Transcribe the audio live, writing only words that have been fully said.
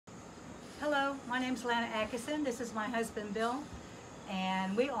Hello, my name's Lana Atkinson. This is my husband Bill,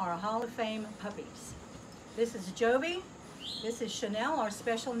 and we are Hall of Fame puppies. This is Joby. This is Chanel, our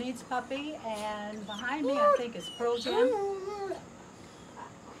special needs puppy, and behind me I think is Pearl Jam.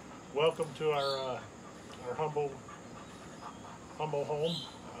 Welcome to our humble home.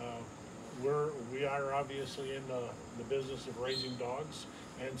 We are obviously in the business of raising dogs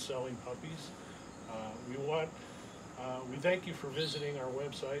and selling puppies. We thank you for visiting our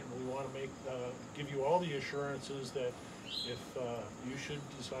website, and we want to give you all the assurances that if you should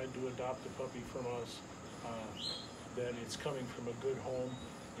decide to adopt a puppy from us, that it's coming from a good home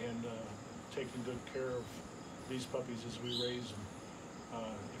and taking good care of these puppies as we raise them.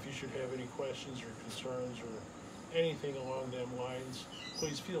 If you should have any questions or concerns or anything along them lines,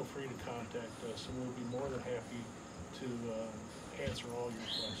 please feel free to contact us, and we'll be more than happy to answer all your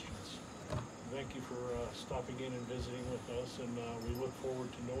questions. Thank you for stopping in and visiting with us, and we look forward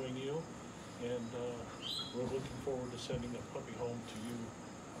to knowing you, and we're looking forward to sending a puppy home to you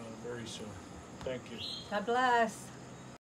very soon. Thank you. God bless.